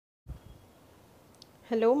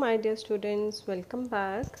Hello my dear students, welcome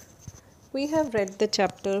back. We have read the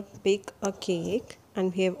chapter Bake a Cake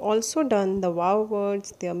and we have also done the wow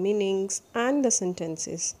words, their meanings and the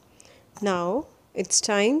sentences. Now it's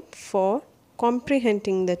time for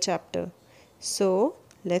comprehending the chapter. So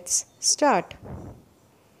let's start.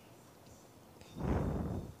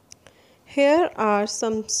 Here are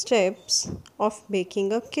some steps of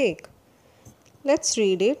baking a cake. Let's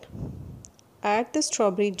read it. Add the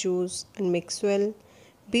strawberry juice and mix well.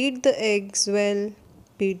 Beat the eggs well.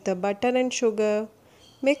 Beat the butter and sugar.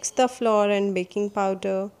 Mix the flour and baking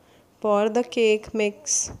powder. Pour the cake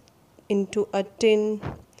mix into a tin.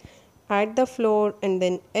 Add the flour and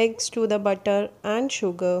then eggs to the butter and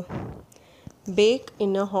sugar. Bake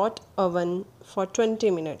in a hot oven for 20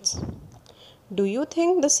 minutes. Do you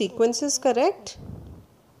think the sequence is correct?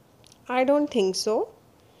 I don't think so.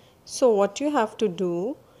 So what you have to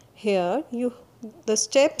do here, the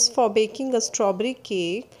steps for baking a strawberry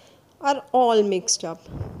cake are all mixed up.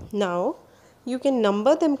 Now you can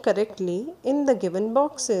number them correctly in the given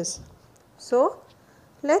boxes. So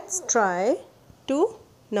let's try to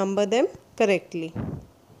number them correctly.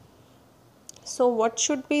 So what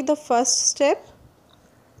should be the first step?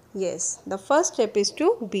 Yes, the first step is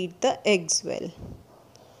to beat the eggs well.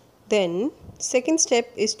 Then second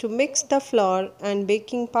step is to mix the flour and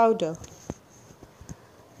baking powder.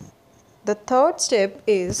 The third step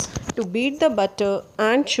is to beat the butter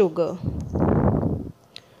and sugar.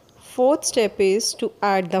 Fourth step is to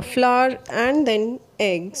add the flour and then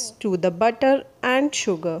eggs to the butter and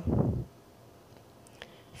sugar.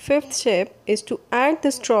 Fifth step is to add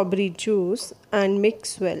the strawberry juice and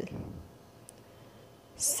mix well.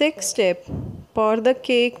 Sixth step, pour the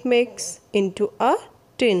cake mix into a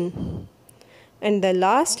tin. And the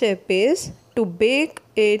last step is to bake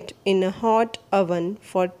it in a hot oven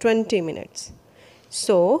for 20 minutes.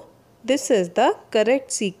 So, this is the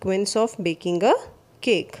correct sequence of baking a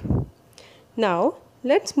cake. Now,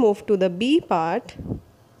 let's move to the B part.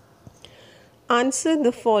 Answer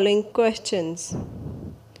the following questions.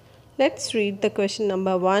 Let's read the question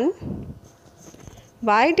number 1.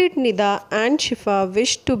 Why did Nida and Shifa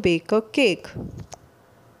wish to bake a cake?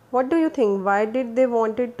 What do you think? Why did they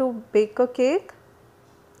wanted to bake a cake?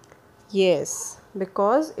 Yes,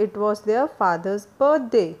 because it was their father's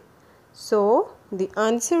birthday. So, the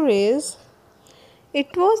answer is,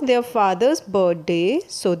 it was their father's birthday,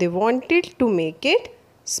 so they wanted to make it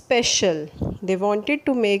special. They wanted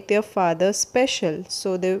to make their father special,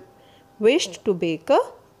 so they wished to bake a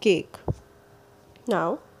cake.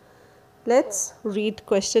 Now, let's read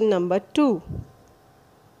question number 2.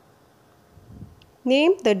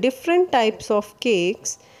 Name the different types of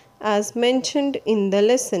cakes as mentioned in the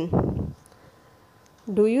lesson.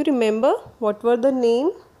 Do you remember what were the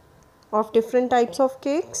names of different types of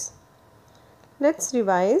cakes? Let's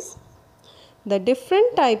revise. The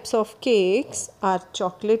different types of cakes are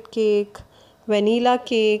chocolate cake, vanilla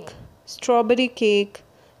cake, strawberry cake,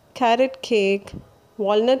 carrot cake,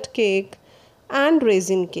 walnut cake, and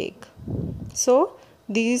raisin cake. So,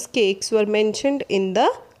 these cakes were mentioned in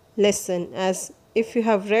the lesson. As if you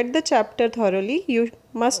have read the chapter thoroughly, you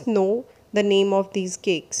must know the name of these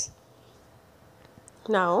cakes.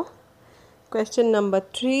 Now, question number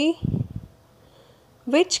 3.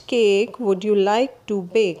 Which cake would you like to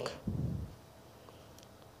bake?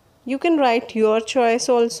 You can write your choice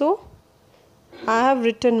also. I have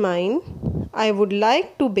written mine. I would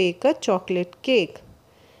like to bake a chocolate cake.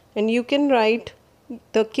 And you can write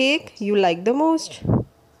the cake you like the most.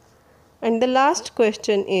 And the last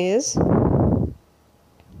question is,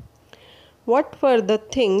 what were the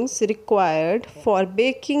things required for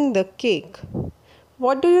baking the cake?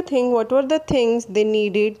 What do you think? What were the things they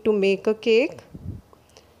needed to make a cake?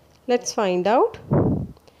 Let's find out.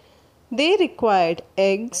 They required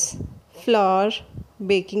eggs, flour,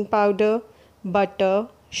 baking powder, butter,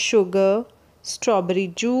 sugar, strawberry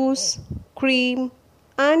juice, cream,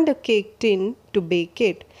 and a cake tin to bake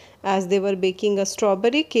it. As they were baking a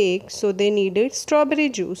strawberry cake, so they needed strawberry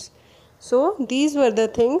juice. So these were the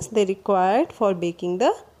things they required for baking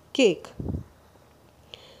the cake.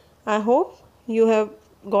 I hope you have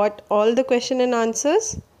got all the question and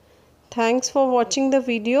answers. Thanks for watching the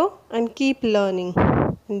video and keep learning.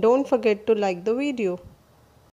 And don't forget to like the video.